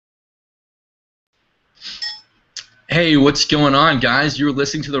Hey, what's going on, guys? You're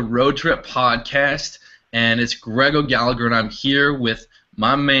listening to the Road Trip Podcast, and it's Greg O'Gallagher, and I'm here with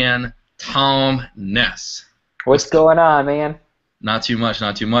my man, Tom Ness. What's going on, man? Not too much,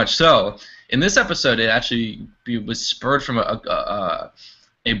 not too much. So, in this episode, it was spurred from a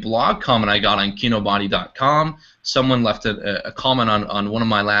blog comment I got on Kinobody.com. Someone left a comment on one of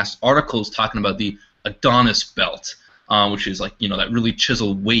my last articles talking about the Adonis belt, which is like, that really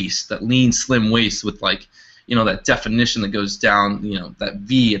chiseled waist, that lean, slim waist with like, that definition that goes down, that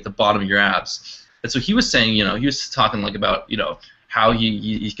V at the bottom of your abs. And so he was saying, he was talking like about, how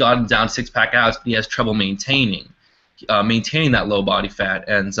he's gotten down six-pack abs, but he has trouble maintaining that low body fat.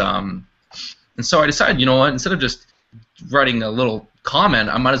 And so I decided, you know what, instead of just writing a little comment,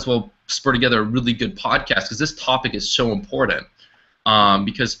 I might as well spur together a really good podcast because this topic is so important.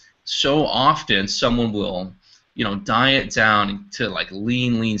 Because so often someone will, diet down to like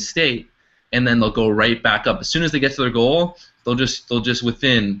lean state, and then they'll go right back up. As soon as they get to their goal, they'll just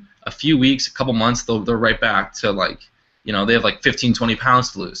within a few weeks, a couple months, they're right back to like, they have like 15, 20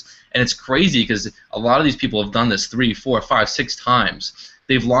 pounds to lose. And it's crazy because a lot of these people have done this 3, 4, 5, 6 times.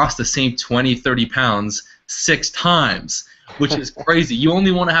 They've lost the same 20, 30 pounds 6 times, which is crazy. You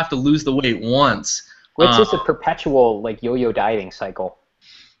only want to have to lose the weight once. It's just a perpetual like yo-yo dieting cycle.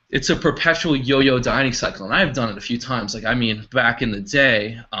 It's a perpetual yo-yo dieting cycle, and I've done it a few times. Like, I mean, back in the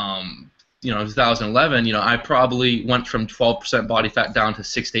day, 2011, I probably went from 12% body fat down to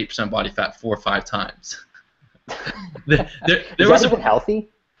 6 to 8% body fat 4 or 5 times. there Is was that even healthy?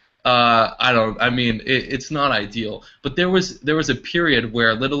 it's not ideal, but there was a period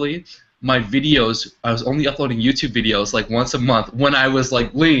where literally my videos, I was only uploading YouTube videos like once a month when I was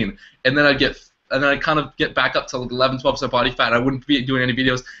like lean, and then I'd kind of get back up to like 11, 12% body fat. I wouldn't be doing any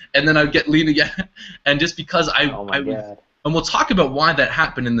videos, and then I'd get lean again, and just because Oh my God. and we'll talk about why that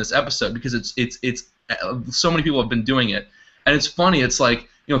happened in this episode because it's so many people have been doing it, and it's funny. It's like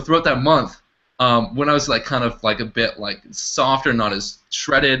throughout that month, when I was like kind of like a bit like softer, not as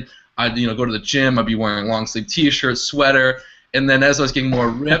shredded, I'd go to the gym. I'd be wearing long sleeve T-shirt, sweater, and then as I was getting more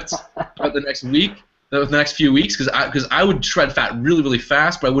ripped throughout the next few weeks, because I would shred fat really really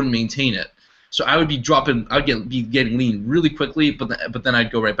fast, but I wouldn't maintain it. So I would be be getting lean really quickly, but then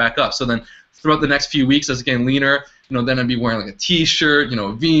I'd go right back up. So then throughout the next few weeks, I was getting leaner. Then I'd be wearing like a T-shirt,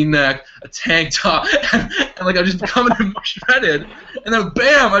 a V-neck, a tank top, and like I'd just becoming more shredded. And then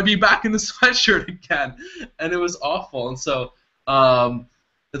bam, I'd be back in the sweatshirt again, and it was awful. And so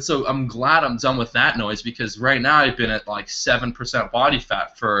I'm glad I'm done with that noise because right now I've been at like 7% body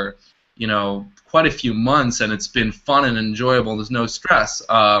fat for quite a few months, and it's been fun and enjoyable. There's no stress.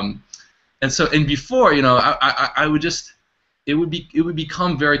 And before, I would just, it would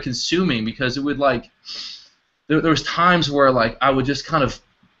become very consuming because it would like, there was times where like I would just kind of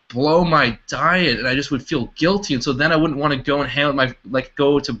blow my diet and I just would feel guilty, and so then I wouldn't want to go and hang out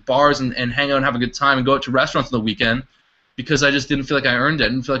go to bars and hang out and have a good time and go out to restaurants on the weekend because I just didn't feel like I earned it, I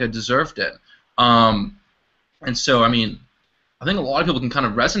didn't feel like I deserved it. And so I mean, I think a lot of people can kind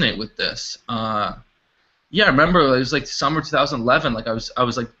of resonate with this. Yeah, I remember it was like summer 2011. Like I was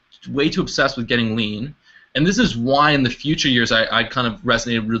like way too obsessed with getting lean, and this is why in the future years I kind of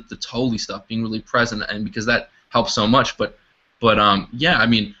resonated with the totally stuff, being really present, and because that helps so much. But yeah, I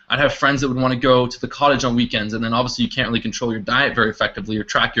mean, I'd have friends that would want to go to the cottage on weekends, and then obviously you can't really control your diet very effectively or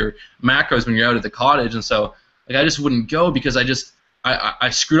track your macros when you're out at the cottage, and so like I just wouldn't go because I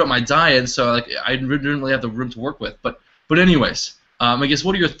screwed up my diet, and so like I didn't really have the room to work with. But anyways, I guess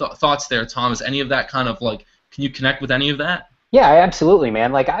what are your thoughts there, Tom? Is any of that kind of like, can you connect with any of that? Yeah, absolutely,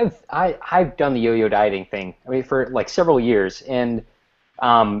 man. Like I've done the yo-yo dieting thing. I mean, for like several years, and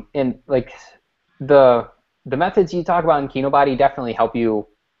like the methods you talk about in Kinobody definitely help you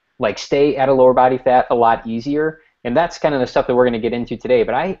like stay at a lower body fat a lot easier. And that's kind of the stuff that we're going to get into today.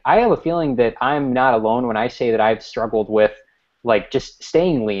 But I have a feeling that I'm not alone when I say that I've struggled with like just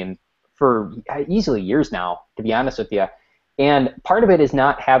staying lean for easily years now, to be honest with you. And part of it is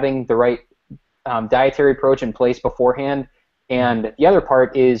not having the right dietary approach in place beforehand. And the other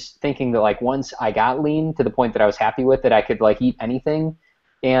part is thinking that like once I got lean to the point that I was happy with it, I could like eat anything,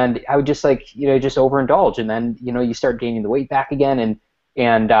 and I would just like just overindulge, and then you start gaining the weight back again, and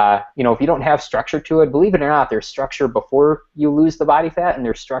if you don't have structure to it, believe it or not, there's structure before you lose the body fat, and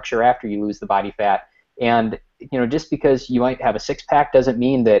there's structure after you lose the body fat. And just because you might have a six-pack doesn't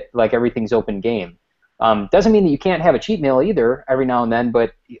mean that like everything's open game. Doesn't mean that you can't have a cheat meal either every now and then,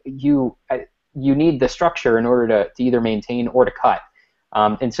 but you need the structure in order to either maintain or to cut.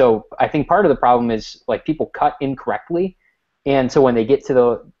 And so I think part of the problem is like people cut incorrectly, and so when they get to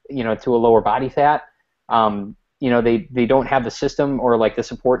to a lower body fat, they don't have the system or like the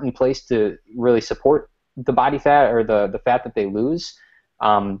support in place to really support the body fat or the fat that they lose.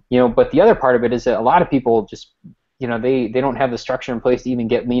 But the other part of it is that a lot of people just, they don't have the structure in place to even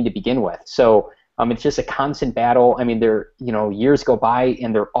get lean to begin with. So it's just a constant battle. I mean, years go by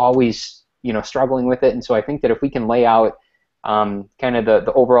and they're always, struggling with it. And so I think that if we can lay out kind of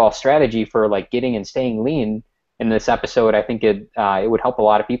the overall strategy for like getting and staying lean in this episode, I think it would help a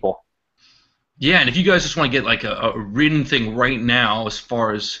lot of people. Yeah, and if you guys just want to get like a written thing right now as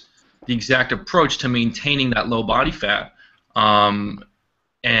far as the exact approach to maintaining that low body fat, and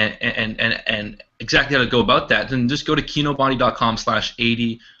exactly how to go about that, then just go to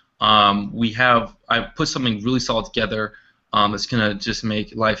kinobody.com/80. I put something really solid together that's gonna just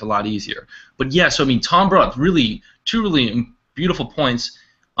make life a lot easier. But yeah, so I mean, Tom brought up two really beautiful points.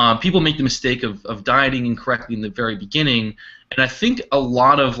 People make the mistake of dieting incorrectly in the very beginning, and I think a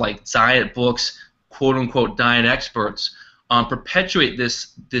lot of like diet books, quote unquote diet experts, perpetuate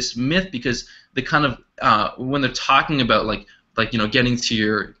this myth because they kind of when they're talking about like getting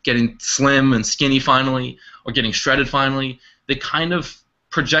slim and skinny finally, or getting shredded finally, they kind of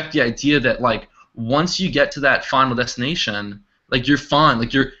project the idea that like once you get to that final destination, like you're fine,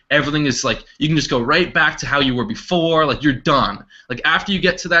 like everything is like you can just go right back to how you were before, like you're done. Like after you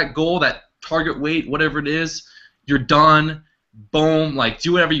get to that goal, that target weight, whatever it is, you're done. Boom, like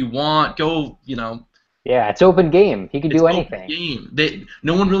do whatever you want, go, Yeah, it's open game. He can do anything. Game.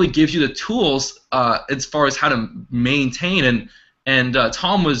 No one really gives you the tools as far as how to maintain, and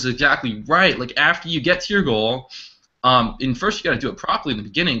Tom was exactly right. Like after you get to your goal, and first you got to do it properly in the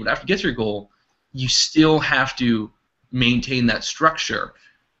beginning, but after you get to your goal, you still have to maintain that structure.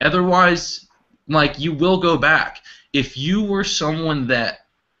 Otherwise, like you will go back. If you were someone that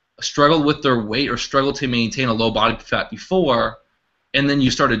struggled with their weight or struggled to maintain a low body fat before, and then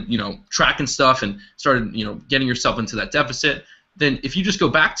you started, tracking stuff and started, getting yourself into that deficit, then if you just go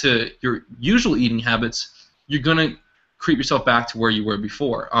back to your usual eating habits, you're gonna creep yourself back to where you were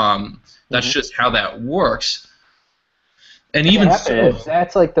before. That's just how that works. And even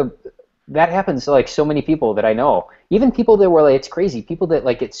that happens to like so many people that I know. Even people that were like, it's crazy. People that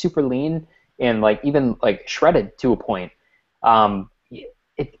like get super lean and like even like shredded to a point.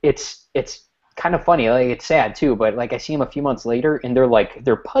 It's kind of funny. Like it's sad too, but like I see them a few months later and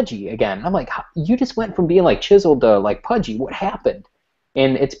they're pudgy again. I'm like, you just went from being like chiseled to like pudgy. What happened?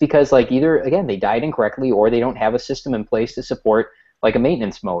 And it's because like either again they diet incorrectly or they don't have a system in place to support like a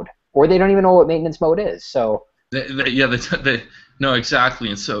maintenance mode, or they don't even know what maintenance mode is. So no, exactly.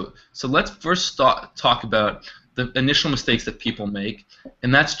 And so let's first talk about the initial mistakes that people make,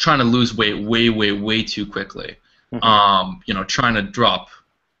 and that's trying to lose weight way too quickly. Trying to drop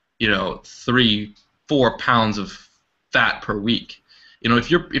 3-4 pounds of fat per week.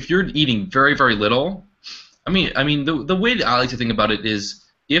 If you're eating very little, I mean the way that I like to think about it is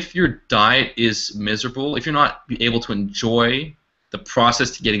if your diet is miserable, if you're not able to enjoy the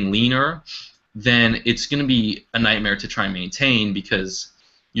process to getting leaner, then it's going to be a nightmare to try and maintain because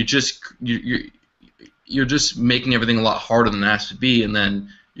you're just making everything a lot harder than it has to be, and then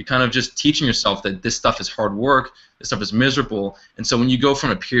you're kind of just teaching yourself that this stuff is hard work, this stuff is miserable, and so when you go from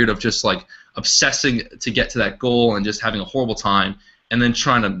a period of just like obsessing to get to that goal and just having a horrible time, and then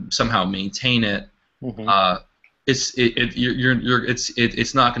trying to somehow maintain it, it's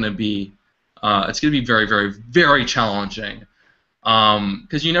not going to be it's going to be very challenging.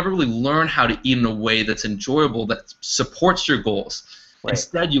 Because you never really learn how to eat in a way that's enjoyable, that supports your goals. Right.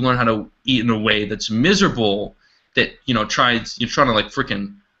 Instead, you learn how to eat in a way that's miserable, that you're trying to like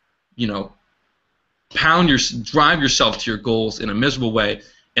freaking, drive yourself to your goals in a miserable way,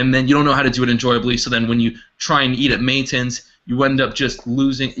 and then you don't know how to do it enjoyably. So then, when you try and eat at maintenance, you end up just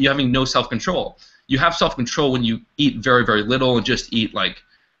you having no self-control. You have self-control when you eat very little and just eat like,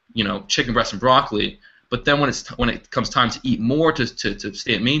 chicken breast and broccoli. But then when it comes time to eat more to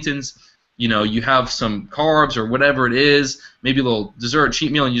stay at maintenance, you have some carbs or whatever it is, maybe a little dessert,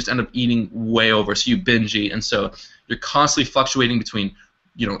 cheat meal, and you just end up eating way over. So you binge eat, and so you're constantly fluctuating between,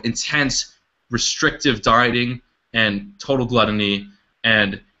 intense restrictive dieting and total gluttony,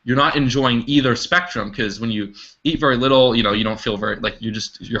 and you're not enjoying either spectrum because when you eat very little, you don't feel very like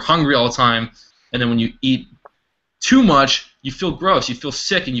you're hungry all the time, and then when you eat too much, you feel gross, you feel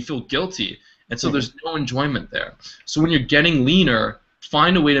sick, and you feel guilty. And so there's no enjoyment there. So when you're getting leaner,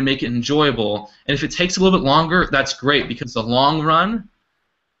 find a way to make it enjoyable. And if it takes a little bit longer, that's great because the long run,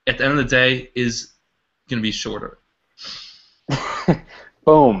 at the end of the day, is going to be shorter.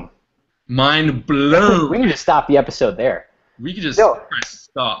 Boom. Mind blown. We can just stop the episode there. We could just press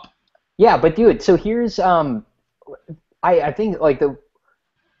stop. Yeah, but dude, so here's I think like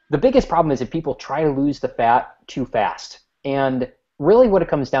the biggest problem is if people try to lose the fat too fast. And really what it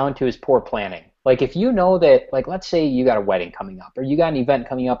comes down to is poor planning. Like if you know that, like let's say you got a wedding coming up or you got an event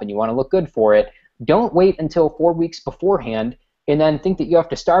coming up and you want to look good for it, don't wait until 4 weeks beforehand and then think that you have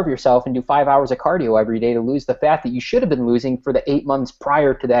to starve yourself and do 5 hours of cardio every day to lose the fat that you should have been losing for the 8 months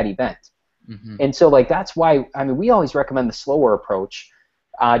prior to that event. Hmm. And so like that's why I mean we always recommend the slower approach,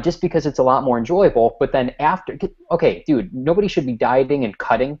 just because it's a lot more enjoyable. But then after, okay, dude, nobody should be dieting and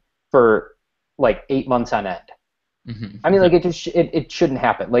cutting for like 8 months on end. I mean, Hmm. like it shouldn't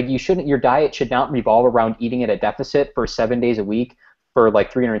happen. Like you shouldn't. Your diet should not revolve around eating at a deficit for 7 days a week for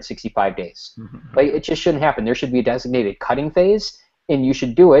like 365 days. Like it just shouldn't happen. There should be a designated cutting phase, and you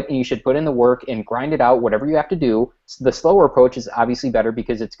should do it, and you should put in the work and grind it out, whatever you have to do. The slower approach is obviously better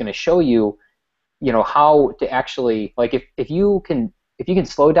because it's going to show you, you know, how to actually like if you can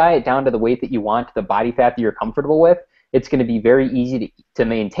slow diet down to the weight that you want, the body fat that you're comfortable with, it's going to be very easy to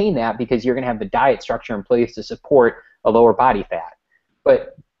maintain that because you're going to have the diet structure in place to support a lower body fat.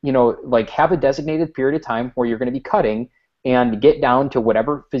 But, you know, like have a designated period of time where you're going to be cutting and get down to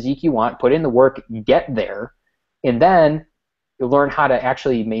whatever physique you want, put in the work, get there, and then you'll learn how to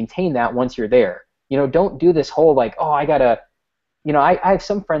actually maintain that once you're there. You know, don't do this whole like, oh, I gotta, you know, I have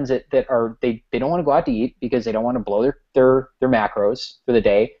some friends that are they don't want to go out to eat because they don't want to blow their macros for the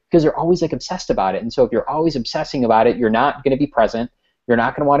day because they're always like obsessed about it. And so if you're always obsessing about it, you're not going to be present. You're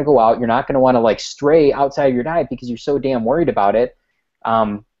not going to want to go out. You're not going to want to like stray outside of your diet because you're so damn worried about it.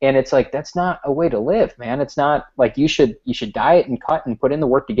 And it's like that's not a way to live, man. It's not like you should diet and cut and put in the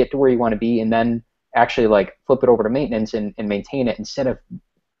work to get to where you want to be, and then actually like flip it over to maintenance and maintain it instead of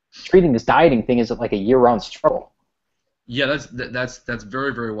treating this dieting thing as like a year-round struggle. Yeah, that's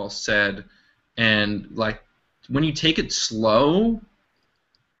very, very well said. And like when you take it slow,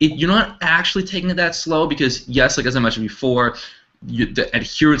 you're not actually taking it that slow because yes, like as I mentioned before, the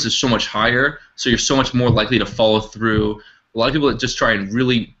adherence is so much higher, so you're so much more likely to follow through. A lot of people that just try and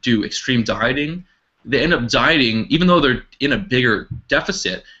really do extreme dieting, they end up dieting even though they're in a bigger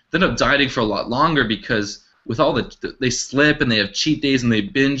deficit. They end up dieting for a lot longer because with all they slip and they have cheat days and they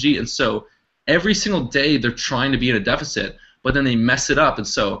binge eat, and so every single day they're trying to be in a deficit, but then they mess it up, and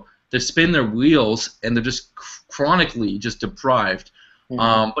so they spin their wheels and they're just chronically just deprived.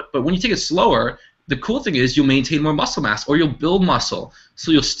 Mm-hmm. But when you take it slower, the cool thing is you'll maintain more muscle mass or you'll build muscle.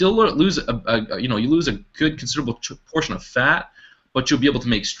 So you'll still lose you know, you lose a good considerable portion of fat, but you'll be able to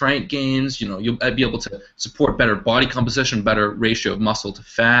make strength gains. You know, you'll be able to support better body composition, better ratio of muscle to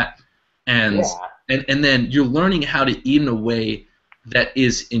fat, and Yeah. and then you're learning how to eat in a way that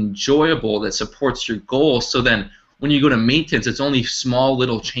is enjoyable, that supports your goals. So then when you go to maintenance, it's only small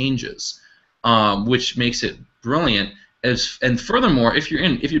little changes, which makes it brilliant. And furthermore, if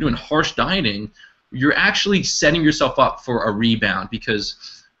you're doing harsh dieting, you're actually setting yourself up for a rebound because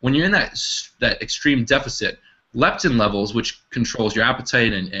when you're in that extreme deficit, leptin levels, which controls your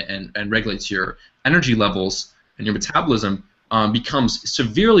appetite and regulates your energy levels and your metabolism, becomes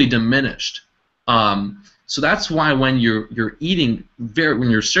severely diminished. So that's why when you're eating when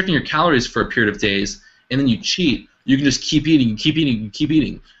you're restricting your calories for a period of days and then you cheat, you can just keep eating, keep eating, keep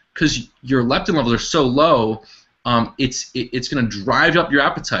eating because your leptin levels are so low. It's going to drive up your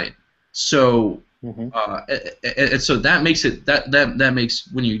appetite. So Mm-hmm. and so that makes it that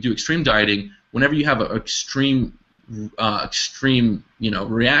makes when you do extreme dieting, whenever you have an extreme reaction,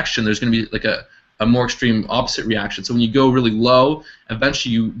 there's going to be like a more extreme opposite reaction. So when you go really low,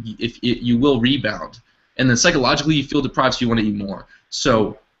 eventually you will rebound, and then psychologically you feel deprived, so you want to eat more.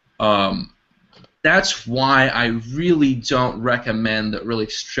 So that's why I really don't recommend the really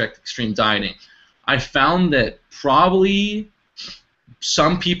strict extreme dieting. I found that probably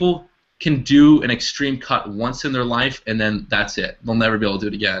some people can do an extreme cut once in their life, and then that's it. They'll never be able to do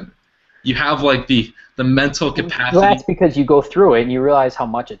it again. You have like the mental Well, capacity, that's because you go through it and you realize how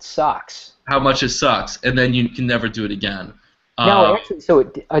much it sucks. how much it sucks, and then you can never do it again. Now, Uh, actually, so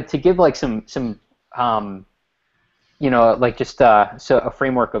to give like some like just so a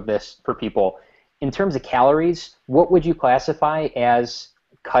framework of this for people, in terms of calories, what would you classify as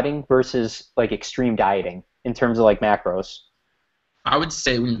cutting versus like extreme dieting in terms of like macros? I would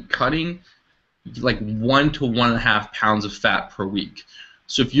say when you're cutting, like 1 to 1.5 pounds of fat per week.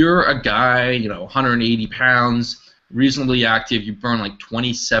 So if you're a guy, 180 pounds, reasonably active, you burn like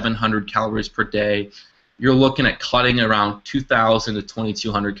 2,700 calories per day. You're looking at cutting around 2,000 to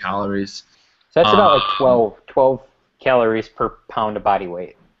 2,200 calories. So that's about like Um, 12 calories per pound of body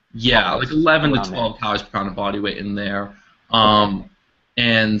weight, yeah, like almost 11 to around there. 12 calories per pound of body weight in there. Okay.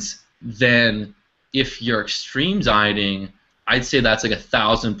 And then if you're extreme dieting, I'd say that's like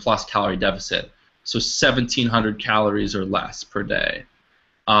 1,000+ calorie deficit. So 1,700 calories or less per day.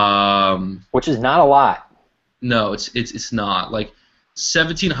 Which is not a lot. No, it's not like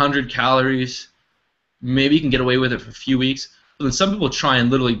 1,700 calories. maybe you can get away with it for a few weeks. But then some people try and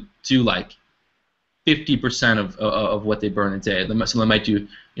literally do like 50% of what they burn a day. So they might do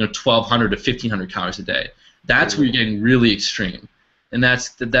 1,200 to 1,500 calories a day. That's where you're getting really extreme, and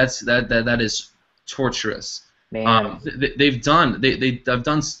that is torturous. Man. They've done I've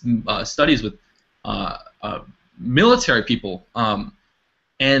done studies with military people,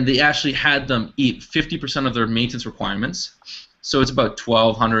 and they actually had them eat 50% of their maintenance requirements. So it's about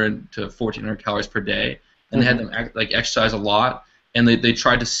 1,200 to 1,400 calories per day, and they had them exercise a lot. And they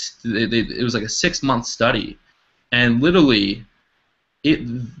tried to it was like a 6-month study, and literally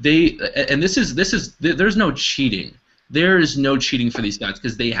there's no cheating. There is no cheating for these guys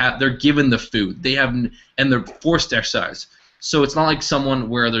because they're given the food. And they're forced to exercise. So it's not like someone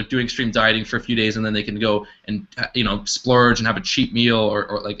where they're doing extreme dieting for a few days and then they can go and splurge and have a cheat meal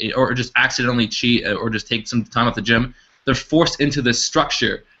or just accidentally cheat or just take some time off the gym. They're forced into this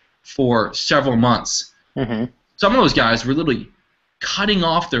structure for several months. Some of those guys were literally cutting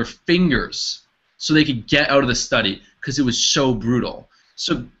off their fingers so they could get out of the study because it was so brutal.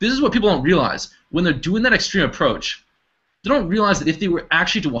 So this is what people don't realize. When they're doing that extreme approach, they don't realize that if they were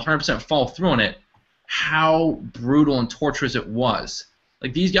actually to 100% follow through on it, how brutal and torturous it was.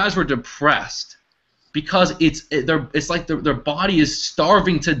 Like, these guys were depressed because it's like their body is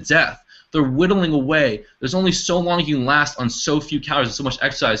starving to death. They're whittling away. There's only so long you can last on so few calories and so much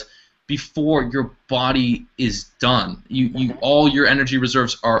exercise before your body is done. All your energy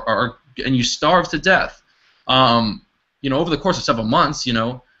reserves are and you starve to death. Over the course of several months,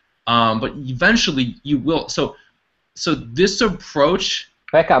 but eventually you will. So this approach,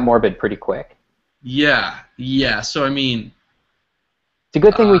 that got morbid pretty quick. Yeah. So I mean, it's a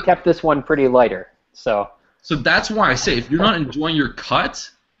good thing we kept this one pretty lighter. So that's why I say, if you're not enjoying your cut,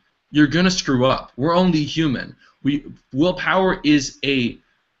 you're gonna screw up. We're only human. Willpower is a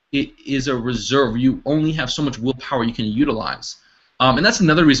reserve. You only have so much willpower you can utilize, and that's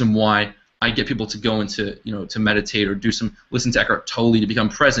another reason why I get people to go into to meditate or listen to Eckhart Tolle to become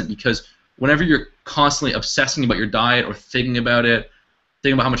present, because whenever you're constantly obsessing about your diet or thinking about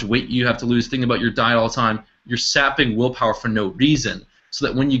how much weight you have to lose, thinking about your diet all the time, you're sapping willpower for no reason. So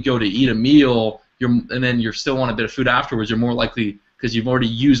that when you go to eat a meal, and then you still want a bit of food afterwards, you're more likely, because you've already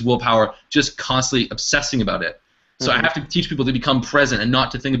used willpower, just constantly obsessing about it. So I have to teach people to become present and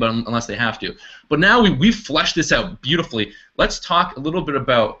not to think about it unless they have to. But now we've fleshed this out beautifully. Let's talk a little bit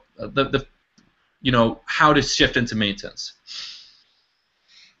about how to shift into maintenance.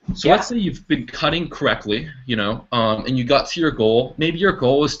 So let's say you've been cutting correctly, and you got to your goal. Maybe your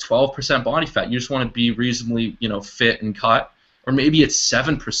goal is 12% body fat. You just want to be reasonably, fit and cut, or maybe it's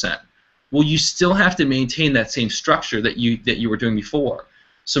 7%. Well, you still have to maintain that same structure that you were doing before.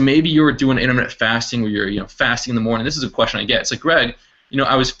 So maybe you were doing intermittent fasting, where you're fasting in the morning. This is a question I get. It's like, Greg,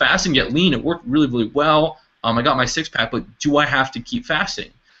 I was fasting, get lean. It worked really, really well. I got my six-pack, but do I have to keep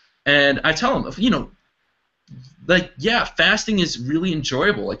fasting? And I tell them, fasting is really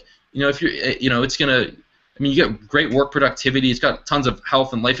enjoyable. Like, if you're, it's gonna. I mean, you get great work productivity. It's got tons of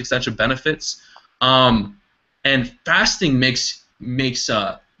health and life extension benefits. And fasting makes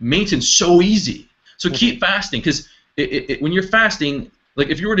maintenance so easy. So keep fasting, because when you're fasting, like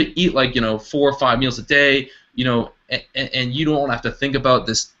if you were to eat 4 or 5 meals a day, and you don't have to think about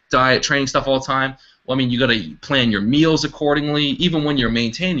this diet training stuff all the time. Well, I mean, you got to plan your meals accordingly. Even when you're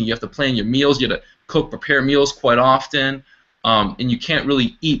maintaining, you have to plan your meals. You got to prepare meals quite often, and you can't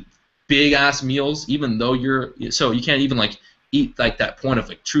really eat big ass meals, even though so you can't even eat that point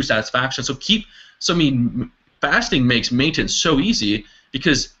of true satisfaction. Fasting makes maintenance so easy,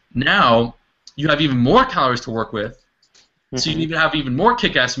 because now you have even more calories to work with. So you can even have even more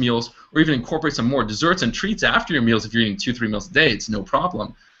kick-ass meals, or even incorporate some more desserts and treats after your meals. If you're eating 2-3 meals a day, it's no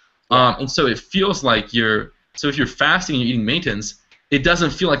problem. And so it feels like so if you're fasting and you're eating maintenance, it doesn't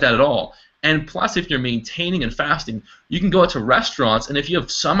feel like that at all. And plus, if you're maintaining and fasting, you can go out to restaurants, and if you have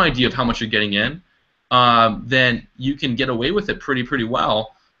some idea of how much you're getting in, then you can get away with it pretty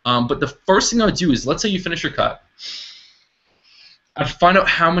well. But the first thing I would do is, let's say you finish your cut, I'd find out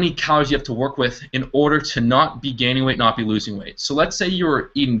how many calories you have to work with in order to not be gaining weight, not be losing weight. So let's say you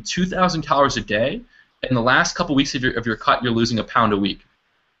were eating 2,000 calories a day, and the last couple weeks of your cut, you're losing 1 pound a week.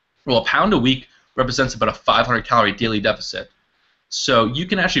 Well, 1 pound a week represents about a 500 calorie daily deficit. So you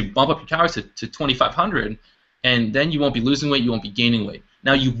can actually bump up your calories to 2,500, and then you won't be losing weight, you won't be gaining weight.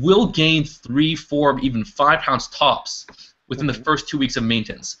 Now, you will gain 3, 4, even 5 pounds tops within the first 2 weeks of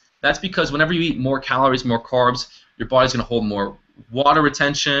maintenance. That's because whenever you eat more calories, more carbs, your body's going to hold more water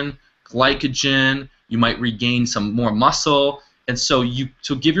retention, glycogen, you might regain some more muscle, and so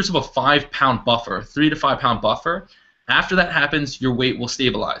give yourself a 5 pound buffer, 3 to 5 pound buffer. After that happens, your weight will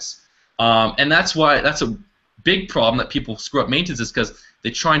stabilize. And that's a big problem that people screw up maintenance is because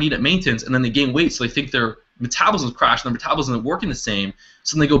they try and eat at maintenance and then they gain weight, so they think their metabolism's crashed and their metabolism isn't working the same.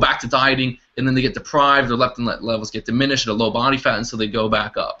 So then they go back to dieting and then they get deprived, their leptin levels get diminished at a low body fat, and so they go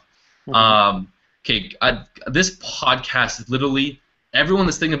back up. Okay, this podcast is literally everyone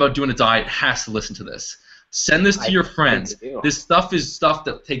that's thinking about doing a diet has to listen to this. Send this to your friends. This stuff is stuff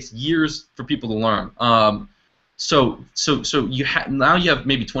that takes years for people to learn. So now you have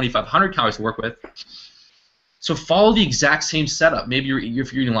maybe 2,500 calories to work with. So follow the exact same setup. Maybe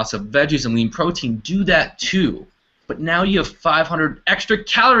if you're eating lots of veggies and lean protein, do that too. But now you have 500 extra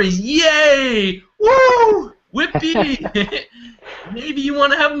calories. Yay! Woo! Whippy! Maybe you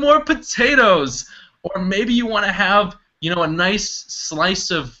want to have more potatoes, or maybe you want to have a nice slice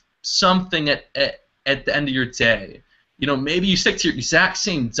of something at the end of your day. Maybe you stick to your exact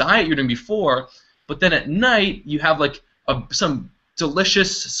same diet you're doing before, but then at night you have like some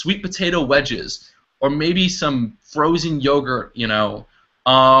delicious sweet potato wedges, or maybe some frozen yogurt,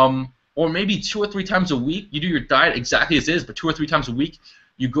 or maybe 2 or 3 times a week you do your diet exactly as is, but 2 or 3 times a week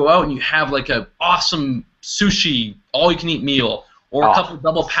you go out and you have like an awesome sushi, all-you-can-eat meal, or a couple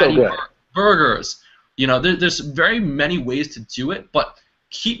double patty burgers. There's very many ways to do it, but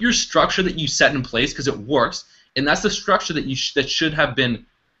keep your structure that you set in place because it works, and that's the structure that that should have been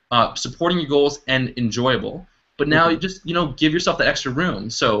supporting your goals and enjoyable. But now you just give yourself that extra room.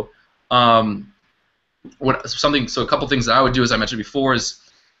 So a couple things that I would do, as I mentioned before, is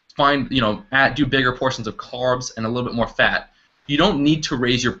do bigger portions of carbs and a little bit more fat. You don't need to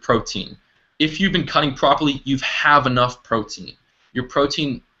raise your protein. If you've been cutting properly, you have enough protein. Your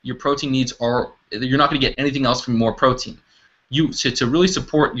protein needs are, you're not going to get anything else from more protein. To really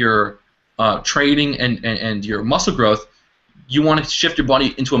support your training and your muscle growth, you want to shift your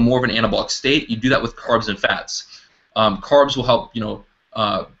body into a more of an anabolic state. You do that with carbs and fats. Carbs will help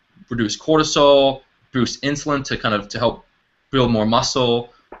reduce cortisol, boost insulin to help build more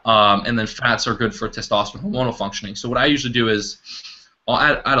muscle, and then fats are good for testosterone hormonal functioning. So what I usually do is I'll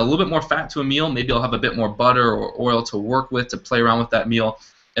add a little bit more fat to a meal. Maybe I'll have a bit more butter or oil to work with to play around with that meal,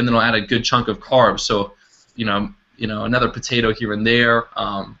 and then I'll add a good chunk of carbs. So another potato here and there,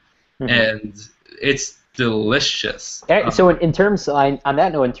 and it's delicious. So in terms on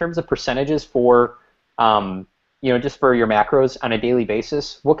that note, in terms of percentages for just for your macros on a daily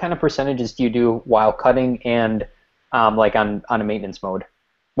basis, what kind of percentages do you do while cutting and like on a maintenance mode?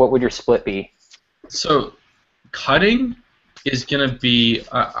 What would your split be? So cutting is going to be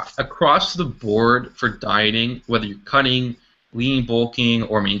across the board for dieting, whether you're cutting, lean, bulking,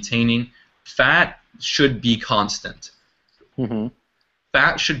 or maintaining. Fat should be constant.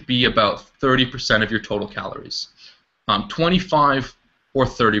 Fat should be about 30% of your total calories, 25 or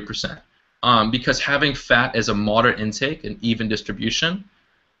 30%, because having fat as a moderate intake and even distribution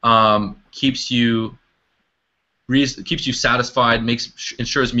keeps you satisfied,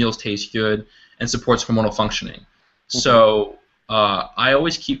 ensures meals taste good, and supports hormonal functioning. So I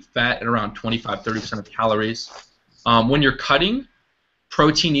always keep fat at around 25-30% of calories. When you're cutting,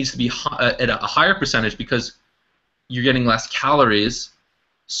 protein needs to be at a higher percentage because you're getting less calories,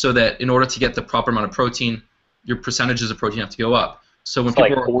 so that in order to get the proper amount of protein, your percentages of protein have to go up. So when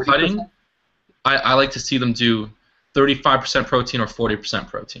people are cutting, I like to see them do 35% protein or 40%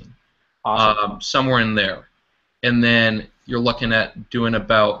 protein. Awesome. Somewhere in there. And then you're looking at doing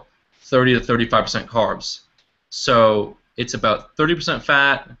about 30 to 35% carbs. So it's about 30%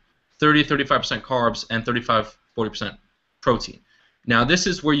 fat, 30 to 35% carbs, and 35-40% protein. Now this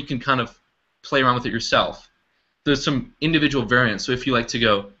is where you can kind of play around with it yourself. There's some individual variants. So if you like to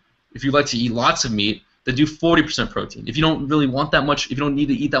eat lots of meat, then do 40% protein. If you don't really want that much, if you don't need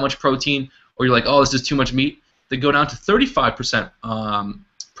to eat that much protein, or you're like, oh, this is too much meat, then go down to 35%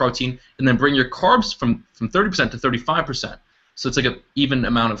 protein, and then bring your carbs from 30% to 35%. So it's like an even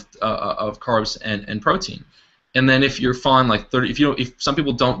amount of carbs and protein. And then if you're fine, like if some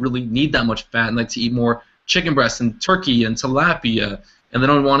people don't really need that much fat and like to eat more chicken breasts and turkey and tilapia, and they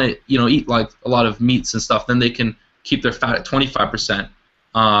don't want to eat like a lot of meats and stuff, then they can keep their fat at 25%,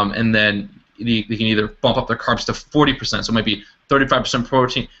 and then they can either bump up their carbs to 40%, so it might be 35%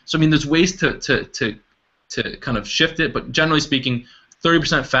 protein. So I mean, there's ways to kind of shift it, but generally speaking,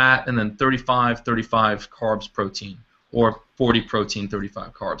 30% fat and then 35 carbs protein, or 40 protein,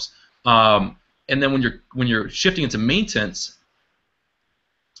 35 carbs. And then when you're shifting into maintenance,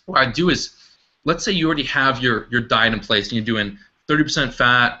 what I do is, let's say you already have your diet in place and you're doing 30%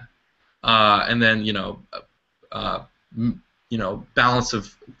 fat, and then balance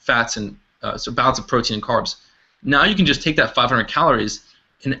of fats and so balance of protein and carbs. Now you can just take that 500 calories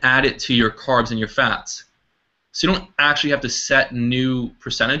and add it to your carbs and your fats. So you don't actually have to set new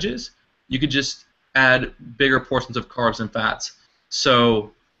percentages. you could just add bigger portions of carbs and fats.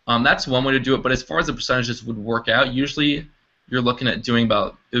 So that's one way to do it. But as far as the percentages would work out, usually you're looking at doing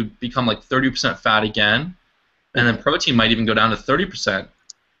about, it would become like 30% fat again, and then protein might even go down to 30%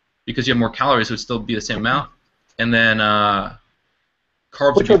 because you have more calories, so it would still be the same amount. And then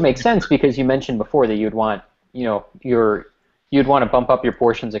carbs Which would would be make sense because you mentioned before that you'd want, you'd want to bump up your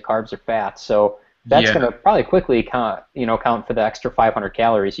portions of carbs or fats. So that's yeah. going to probably quickly count for the extra 500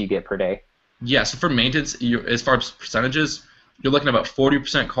 calories you get per day. Yeah, so for maintenance, as far as percentages, you're looking at about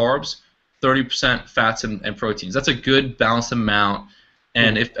 40% carbs, 30% fats and proteins. That's a good balanced amount.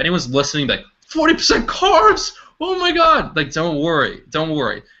 And if anyone's listening, like 40% carbs, oh my God! Like, don't worry, don't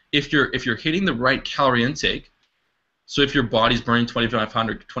worry. If you're hitting the right calorie intake, so if your body's burning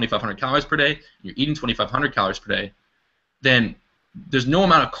 2,500 calories per day, you're eating 2,500 calories per day, then there's no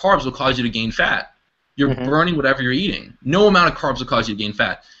amount of carbs will cause you to gain fat. You're burning whatever you're eating. No amount of carbs will cause you to gain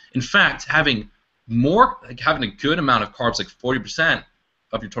fat. In fact, having a good amount of carbs, like 40%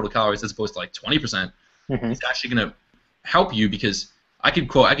 of your total calories, as opposed to like 20%, is actually going to help you, because I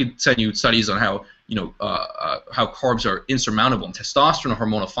could send you studies on how how carbs are insurmountable in testosterone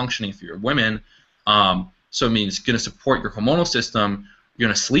hormonal functioning for your women. So it means it's going to support your hormonal system. You're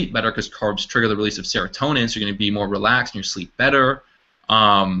going to sleep better because carbs trigger the release of serotonin, so you're going to be more relaxed and you sleep better.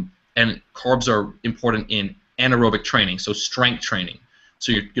 And carbs are important in anaerobic training, so strength training.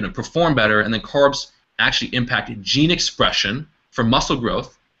 So you're going to perform better, and then carbs actually impact gene expression for muscle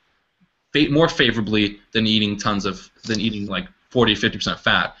growth more favorably than eating like 40 to 50%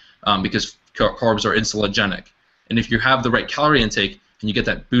 fat, because carbs are insulinogenic. And if you have the right calorie intake and you get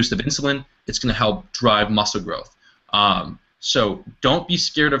that boost of insulin, it's going to help drive muscle growth. So don't be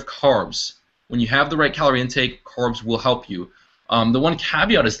scared of carbs. When you have the right calorie intake, carbs will help you. The one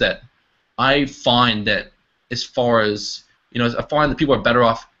caveat is that I find that as far as, I find that people are better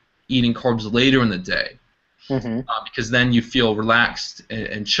off eating carbs later in the day, because then you feel relaxed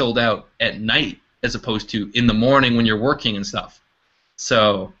and chilled out at night as opposed to in the morning when you're working and stuff.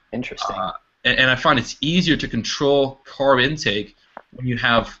 So interesting. And I find it's easier to control carb intake when you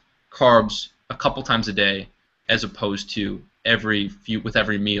have carbs a couple times a day as opposed to with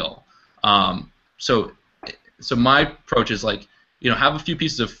every meal. So my approach is like, have a few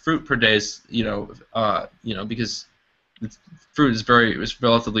pieces of fruit per day, because fruit is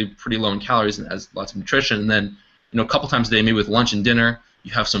relatively pretty low in calories and has lots of nutrition. And then, a couple times a day, maybe with lunch and dinner,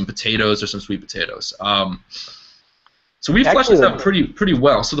 you have some potatoes or some sweet potatoes. So we fleshed this out pretty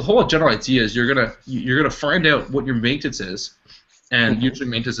well. So the whole general idea is you're gonna find out what your maintenance is, and usually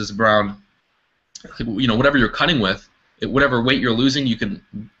maintenance is around, whatever you're cutting with, whatever weight you're losing, you can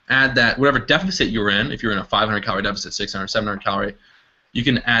add that, whatever deficit you're in. If you're in a 500 calorie deficit, 600, 700 calorie, you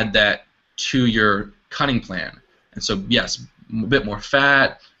can add that to your cutting plan. And so yes, a bit more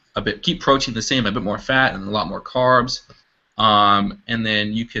fat, keep protein the same, a bit more fat, and a lot more carbs, and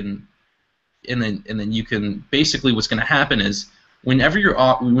then you can. And then you can basically, what's going to happen is whenever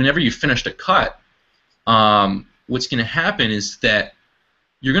you finish a cut, what's going to happen is that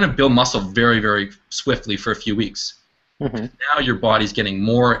you're going to build muscle very, very swiftly for a few weeks. Now your body's getting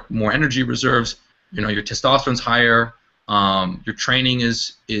more energy reserves. Your testosterone's higher. Your training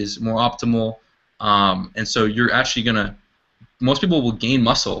is more optimal, and so you're actually gonna. Most people will gain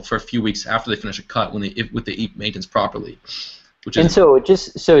muscle for a few weeks after they finish a cut when they eat maintenance properly.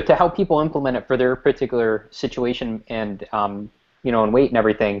 So to help people implement it for their particular situation and and weight and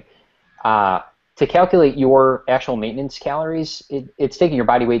everything, to calculate your actual maintenance calories, it's taking your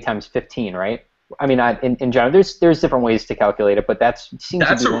body weight times 15, right? I mean, in general, there's different ways to calculate it, but that seems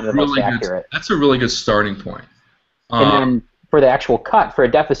to be one of the most accurate. That's a really good starting point. And then for the actual cut, for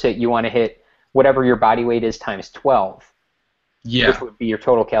a deficit, you want to hit whatever your body weight is times 12. Yeah. Which would be your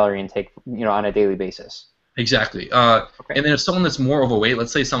total calorie intake, on a daily basis. Exactly. And then if someone that's more overweight,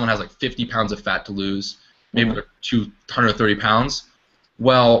 let's say someone has like 50 pounds of fat to lose, maybe they're 230 pounds,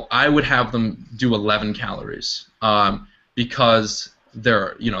 well, I would have them do 11 calories, because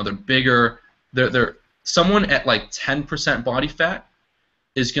they're bigger. They're someone at like 10% body fat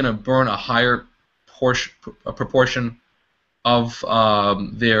is going to burn a higher proportion of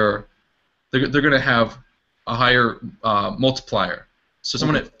they're going to have a higher multiplier. So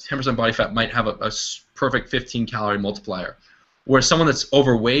someone at 10% body fat might have a perfect 15 calorie multiplier, whereas someone that's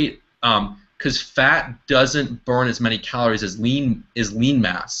overweight, because fat doesn't burn as many calories as lean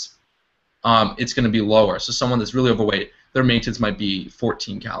mass, it's going to be lower. So someone that's really overweight, their maintenance might be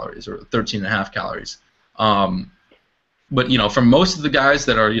 14 calories or 13.5 calories. But for most of the guys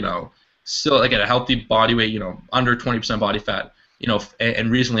that are still like at a healthy body weight, under 20% body fat, and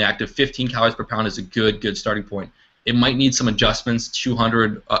reasonably active, 15 calories per pound is a good starting point. It might need some adjustments,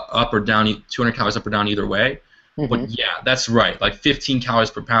 200 up or down, 200 calories up or down either way. Mm-hmm. But yeah, that's right, like 15 calories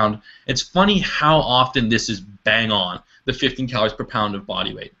per pound. It's funny how often this is bang on, the 15 calories per pound of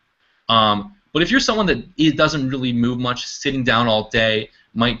body weight. But if you're someone that doesn't really move much, sitting down all day,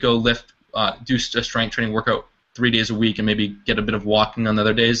 might go lift, do a strength training workout 3 days a week, and maybe get a bit of walking on the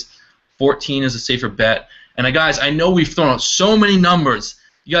other days, 14 is a safer bet. And guys, I know we've thrown out so many numbers.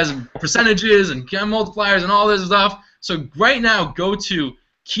 You guys have percentages and multipliers and all this stuff. So right now, go to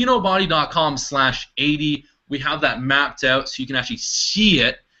kinobody.com/80. We have that mapped out so you can actually see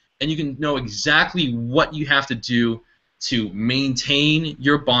it, and you can know exactly what you have to do to maintain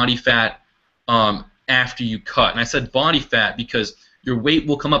your body fat after you cut. And I said body fat because your weight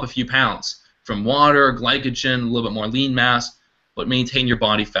will come up a few pounds from water, glycogen, a little bit more lean mass, but maintain your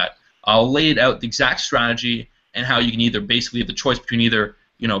body fat. I'll lay it out, the exact strategy, and how you can either basically have the choice between either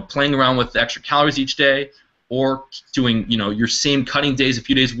playing around with the extra calories each day, or doing your same cutting days a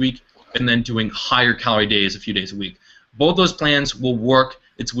few days a week, and then doing higher calorie days a few days a week. Both those plans will work.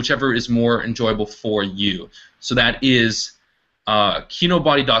 It's whichever is more enjoyable for you. So that is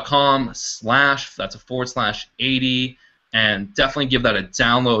kinobody.com/ that's a /80, and definitely give that a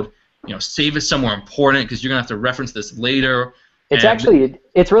download. Save it somewhere important because you're gonna have to reference this later. It's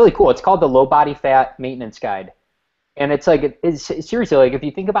really cool. It's called the Low Body Fat Maintenance Guide. And it's like, it's seriously, like, if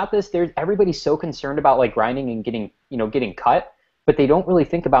you think about this, everybody's so concerned about like grinding and getting cut, but they don't really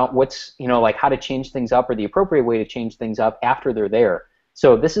think about what's, like how to change things up or the appropriate way to change things up after they're there.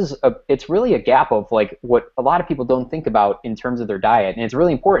 So it's really a gap of like what a lot of people don't think about in terms of their diet. And it's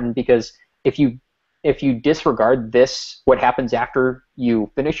really important because if you disregard this, what happens after you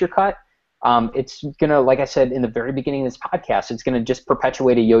finish your cut, it's gonna, like I said in the very beginning of this podcast, it's gonna just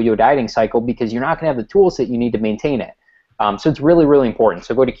perpetuate a yo-yo dieting cycle because you're not gonna have the tools that you need to maintain it. So it's really, really important.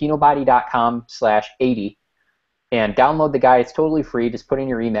 So go to kinobody.com/80 and download the guide. It's totally free. Just put in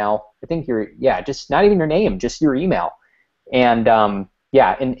your email. I think just not even your name, just your email, and and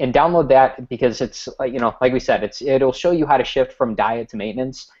download that because it's like we said, it'll show you how to shift from diet to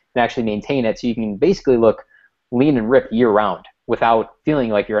maintenance and actually maintain it, so you can basically look lean and ripped year round without feeling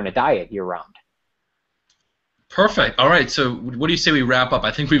like you're on a diet year round. Perfect. All right. So what do you say we wrap up?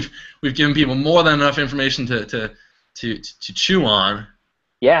 I think we've given people more than enough information to chew on.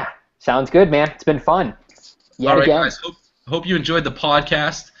 Yeah, sounds good, man. It's been fun. All right, guys. Hope you enjoyed the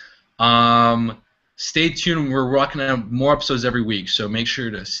podcast. Stay tuned. We're rocking out more episodes every week, so make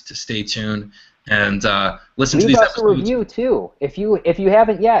sure to stay tuned and listen to these episodes. Leave us a review too. If you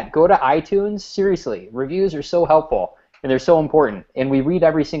haven't yet, go to iTunes. Seriously, reviews are so helpful and they're so important, and we read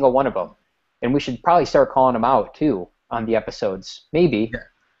every single one of them. And we should probably start calling them out too on the episodes. Maybe.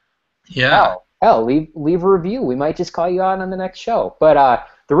 Yeah. Hell, leave a review. We might just call you out on the next show. But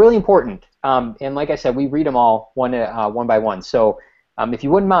they're really important. And like I said, we read them all one by one. So if you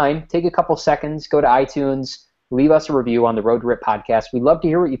wouldn't mind, take a couple seconds, go to iTunes, leave us a review on the Road to Rip podcast. We'd love to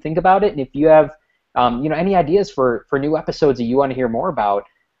hear what you think about it. And if you have any ideas for new episodes that you want to hear more about,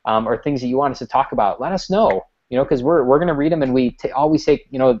 or things that you want us to talk about, let us know. Because we're going to read them, and we always take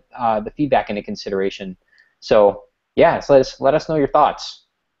the feedback into consideration. So yeah, so let us know your thoughts.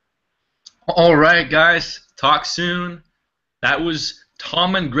 All right, guys. Talk soon. That was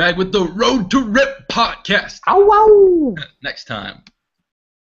Tom and Greg with the Road to Rip podcast. Ow, wow. Next time.